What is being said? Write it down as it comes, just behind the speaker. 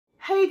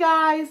Hey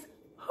guys,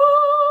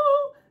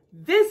 whoo!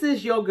 This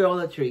is your girl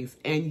Latrice,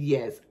 and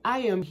yes, I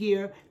am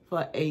here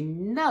for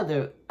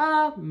another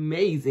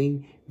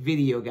amazing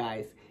video,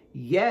 guys.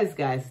 Yes,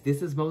 guys,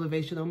 this is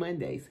Motivational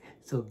Mondays,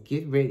 so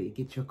get ready,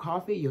 get your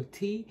coffee, your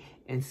tea,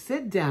 and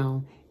sit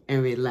down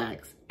and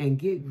relax and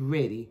get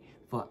ready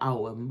for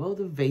our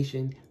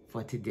motivation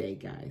for today,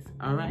 guys.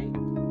 All right?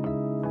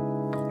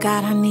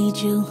 God, I need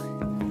you.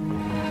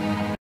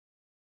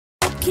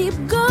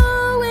 Keep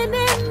going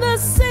in the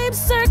same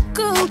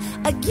circle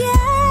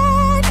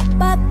again,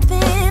 but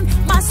then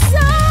my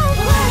soul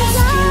cries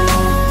out.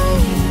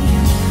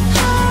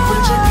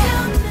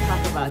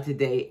 Talk about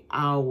today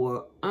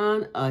our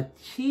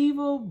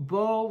unachievable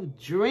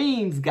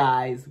dreams,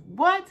 guys.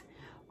 What?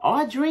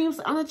 Are dreams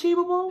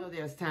unachievable? You know,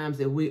 there's times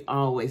that we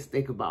always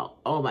think about,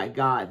 oh my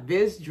God,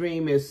 this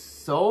dream is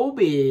so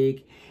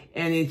big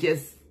and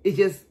it's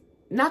just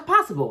not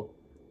possible.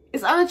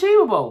 It's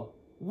unachievable.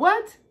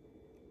 What?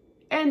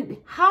 And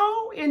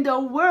how in the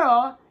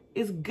world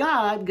is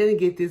God going to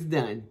get this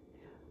done?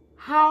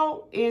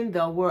 How in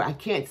the world? I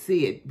can't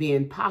see it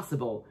being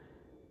possible.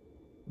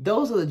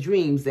 Those are the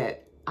dreams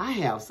that I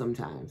have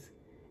sometimes.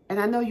 And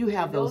I know you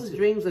have those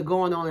dreams are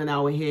going on in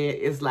our head.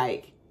 It's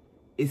like,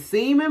 it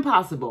seems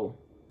impossible.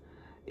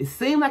 It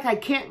seems like I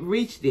can't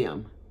reach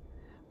them.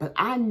 But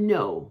I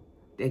know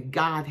that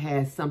God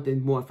has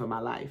something more for my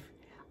life.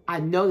 I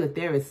know that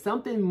there is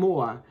something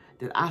more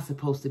that I'm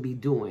supposed to be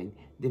doing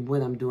than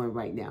what I'm doing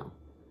right now.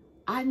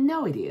 I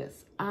know it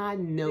is. I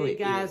know it,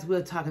 guys.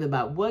 We're talking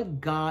about what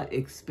God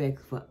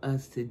expects for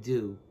us to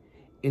do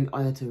in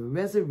order to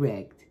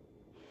resurrect.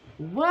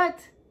 What?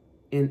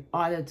 In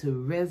order to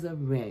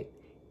resurrect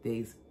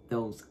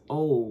those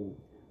old,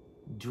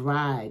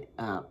 dried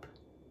up,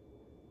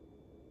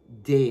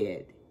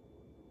 dead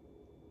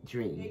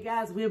dreams. Hey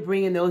guys, we're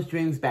bringing those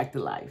dreams back to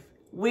life.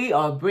 We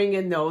are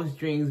bringing those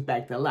dreams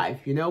back to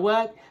life. You know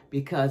what?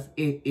 Because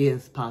it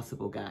is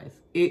possible, guys.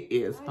 It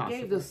is possible. I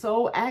gave the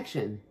sole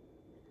action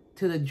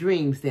to the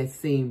dreams that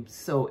seem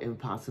so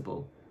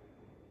impossible,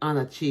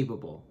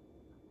 unachievable,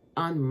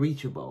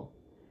 unreachable.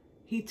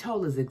 He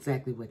told us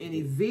exactly what in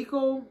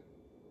Ezekiel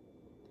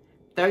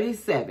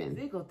 37.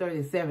 Ezekiel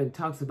 37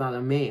 talks about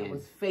a man who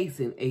was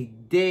facing a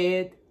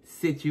dead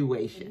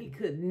situation. And he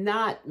could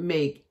not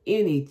make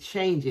any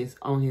changes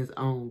on his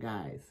own,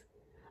 guys.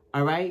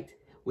 All right?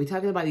 We're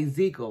talking about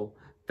Ezekiel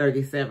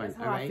 37. That's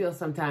how I feel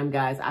sometimes,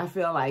 guys. I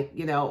feel like,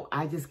 you know,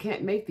 I just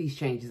can't make these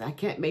changes. I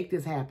can't make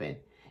this happen.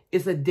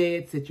 It's a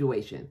dead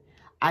situation.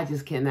 I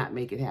just cannot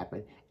make it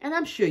happen. And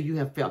I'm sure you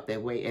have felt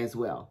that way as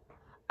well.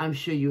 I'm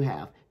sure you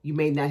have. You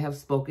may not have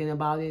spoken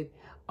about it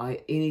or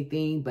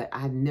anything, but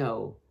I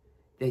know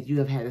that you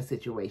have had a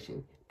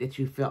situation that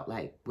you felt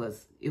like it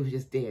was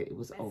just dead. It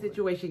was over. That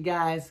situation,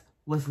 guys,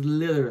 was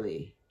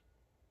literally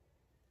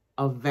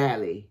a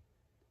valley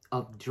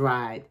of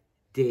dried,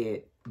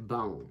 dead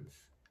bones.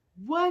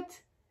 What?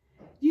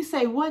 You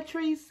say what,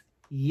 Trees?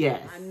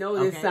 Yes. I know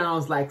this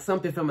sounds like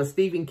something from a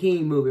Stephen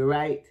King movie,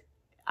 right?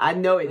 I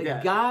know it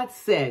does. God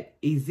set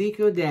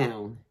Ezekiel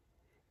down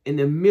in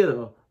the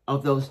middle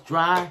of those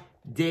dry,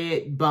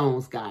 dead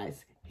bones,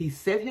 guys. He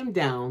set him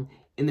down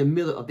in the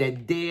middle of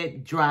that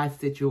dead, dry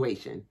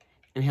situation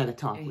and had a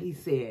talk with him. He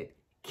said,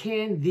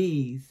 can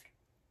these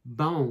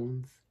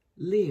bones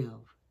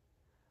live?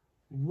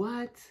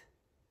 What?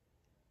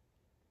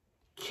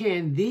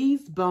 Can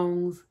these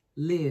bones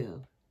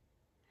live?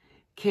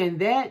 Can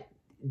that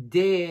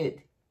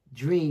dead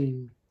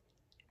dream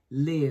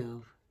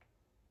live?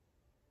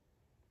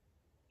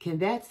 Can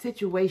that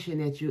situation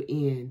that you're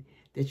in,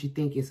 that you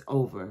think is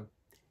over,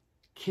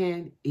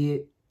 can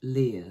it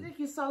live? I think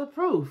you saw the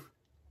proof.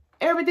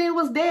 Everything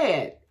was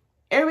dead.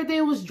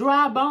 Everything was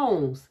dry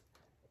bones.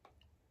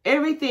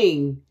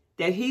 Everything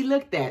that he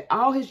looked at,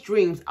 all his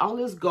dreams, all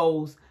his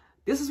goals,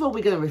 this is what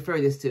we're going to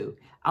refer this to,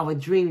 our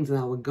dreams and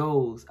our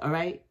goals, all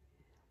right?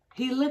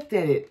 He looked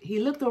at it. He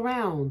looked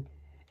around,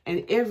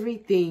 and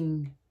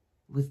everything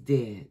was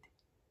dead.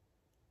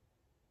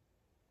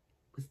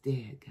 It was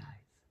dead, guys.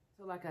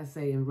 So like I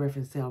say, in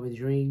reference to our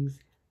dreams,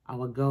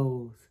 our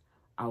goals,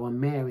 our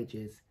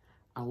marriages,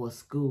 our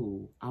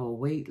school, our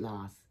weight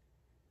loss,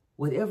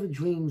 whatever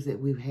dreams that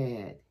we've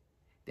had,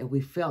 that we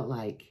felt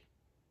like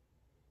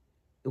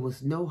it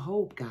was no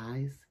hope,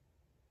 guys,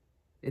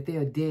 that they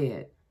are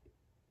dead.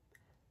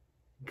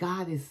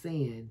 God is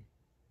saying,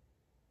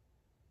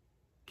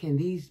 can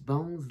these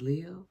bones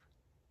live?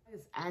 God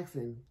is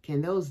asking,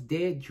 can those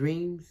dead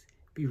dreams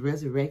be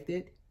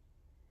resurrected?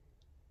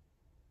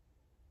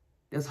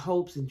 Those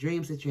hopes and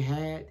dreams that you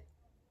had,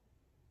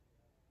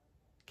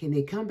 can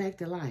they come back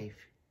to life?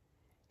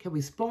 Can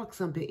we spark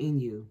something in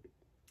you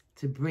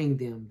to bring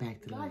them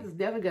back to life? God is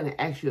never going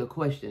to ask you a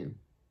question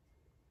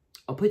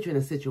or put you in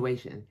a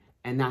situation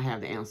and not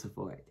have the answer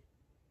for it.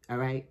 All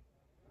right?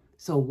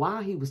 So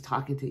while he was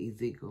talking to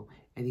Ezekiel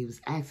and he was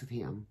asking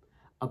him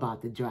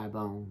about the dry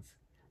bones,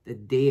 the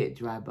dead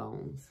dry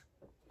bones,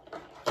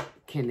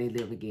 can they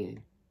live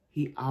again?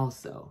 He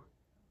also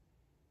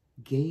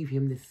gave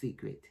him the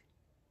secret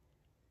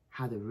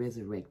how to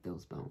resurrect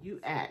those bones. You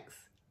ask,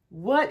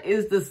 What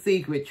is the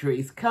secret,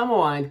 Treese? Come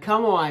on,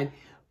 come on.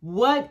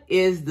 What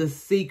is the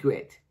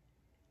secret?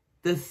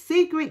 The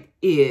secret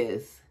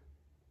is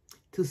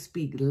to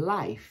speak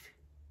life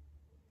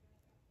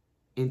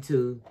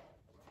into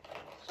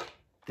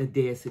the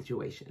dead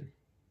situation.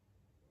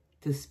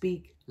 To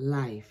speak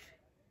life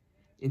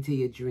into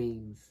your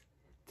dreams.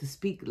 To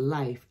speak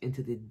life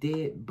into the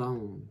dead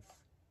bones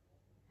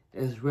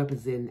that is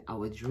representing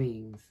our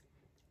dreams,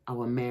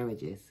 our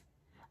marriages,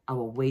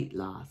 our weight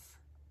loss,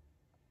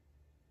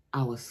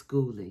 our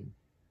schooling.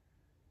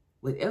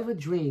 Whatever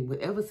dream,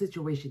 whatever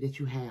situation that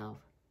you have,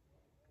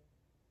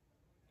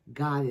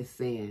 God is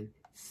saying,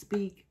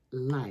 speak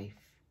life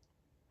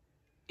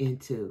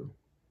into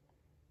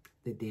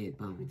the dead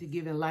bones. To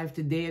give life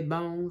to dead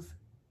bones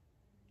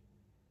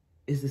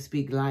is to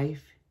speak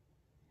life,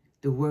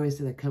 the words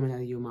that are coming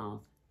out of your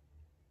mouth.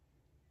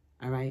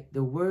 All right?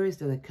 The words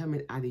that are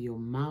coming out of your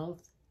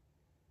mouth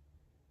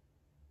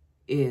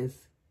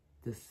is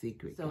the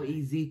secret. So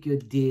Ezekiel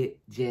did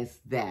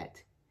just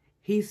that.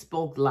 He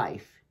spoke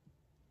life.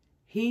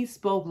 He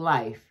spoke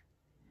life,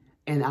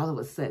 and all of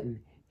a sudden,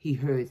 he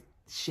heard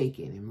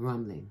shaking and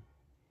rumbling,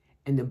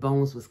 and the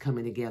bones was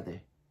coming together.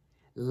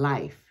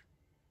 Life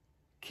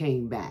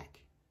came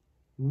back.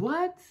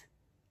 What?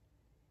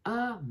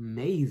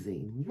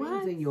 Amazing.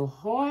 What? In your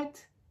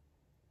heart,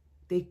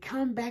 they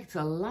come back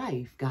to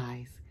life,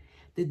 guys.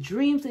 The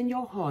dreams in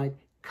your heart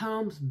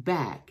comes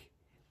back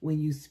when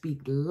you speak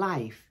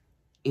life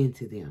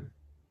into them.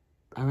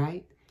 All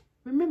right?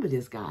 Remember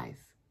this, guys.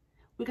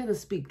 We're going to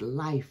speak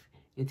life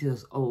into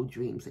those old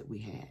dreams that we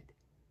had.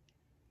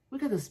 We're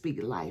going to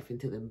speak life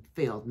into the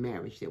failed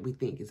marriage that we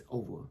think is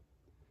over.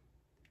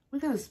 We're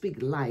going to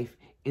speak life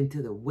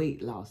into the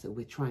weight loss that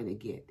we're trying to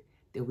get,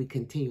 that we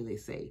continually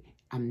say,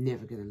 I'm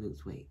never going to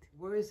lose weight.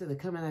 Words that are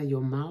coming out of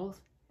your mouth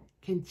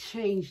can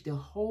change the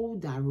whole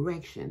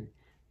direction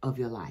of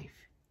your life.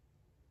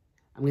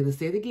 I'm going to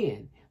say it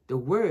again. The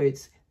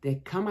words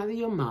that come out of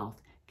your mouth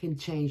can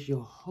change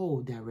your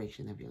whole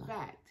direction of your life. In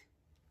fact,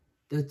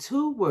 the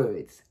two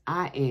words,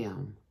 I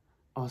am,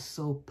 are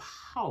so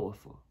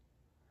powerful.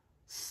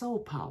 So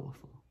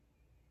powerful.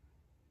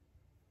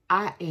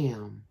 I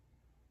am.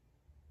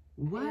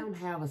 What?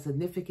 Have a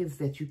significance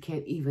that you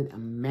can't even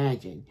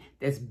imagine.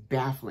 That's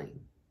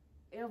baffling.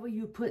 Whatever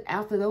you put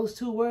after those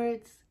two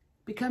words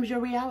becomes your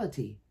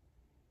reality.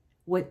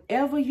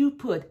 Whatever you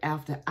put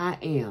after I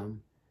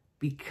am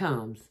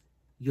becomes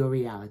your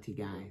reality,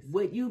 guys.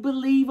 What you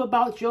believe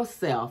about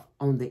yourself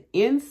on the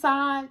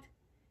inside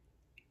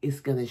is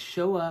going to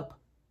show up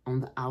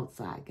on the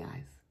outside,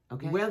 guys.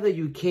 Okay? Whether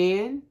you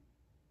can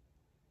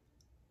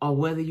or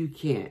whether you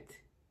can't,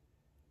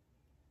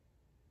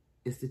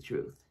 it's the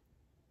truth.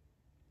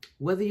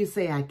 Whether you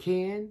say I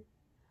can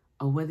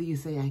or whether you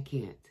say I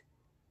can't,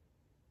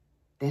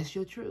 that's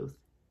your truth.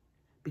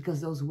 Because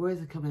those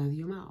words are coming out of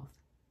your mouth.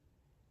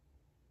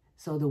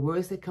 So the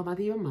words that come out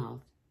of your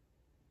mouth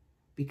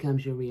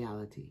becomes your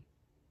reality.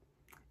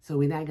 So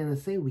we're not going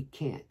to say we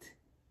can't.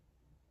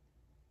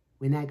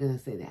 We're not going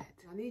to say that.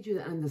 I need you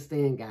to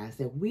understand, guys,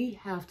 that we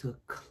have to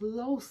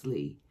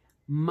closely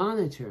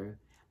monitor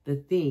the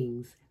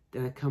things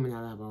that are coming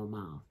out of our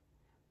mouth.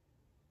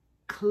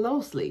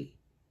 Closely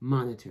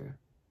monitor.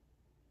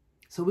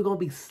 So we're going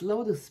to be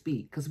slow to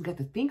speak because we got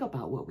to think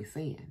about what we're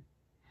saying.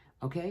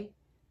 Okay?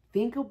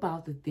 Think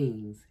about the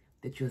things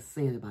that you're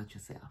saying about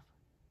yourself.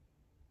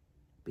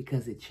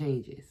 Because it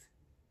changes.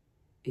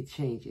 It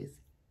changes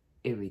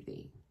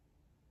everything.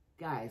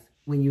 Guys,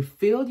 when you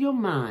fill your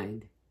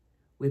mind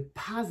with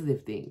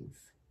positive things,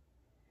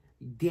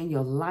 then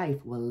your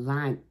life will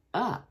line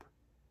up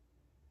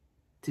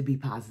to be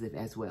positive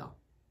as well.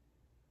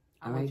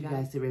 I want you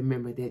guys to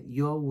remember that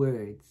your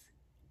words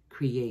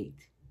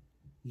create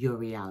your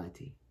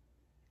reality.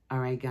 All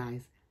right,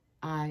 guys?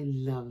 I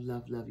love,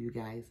 love, love you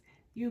guys.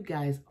 You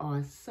guys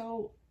are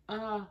so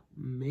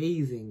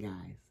amazing,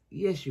 guys.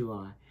 Yes, you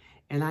are.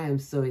 And I am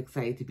so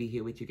excited to be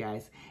here with you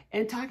guys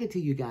and talking to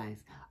you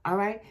guys. All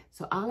right?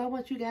 So all I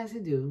want you guys to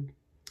do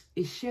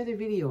is share the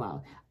video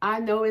out. I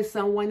know it's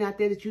someone out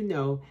there that you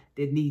know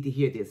that need to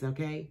hear this,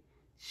 okay?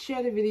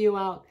 Share the video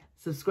out.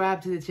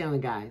 Subscribe to the channel,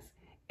 guys.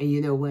 And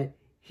you know what?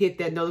 Hit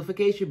that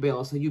notification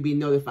bell so you'll be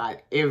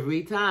notified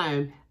every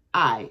time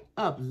I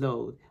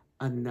upload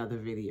another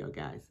video,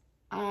 guys.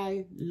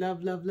 I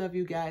love, love, love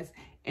you guys.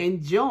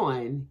 And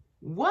join,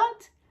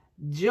 what?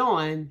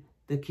 Join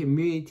the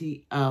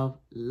community of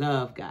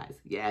love, guys.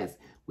 Yes,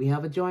 we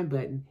have a join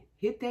button.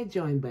 Hit that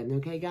join button,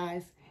 okay,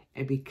 guys?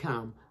 And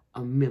become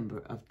a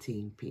member of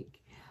Team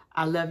Pink.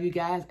 I love you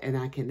guys, and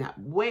I cannot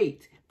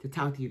wait to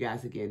talk to you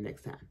guys again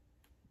next time.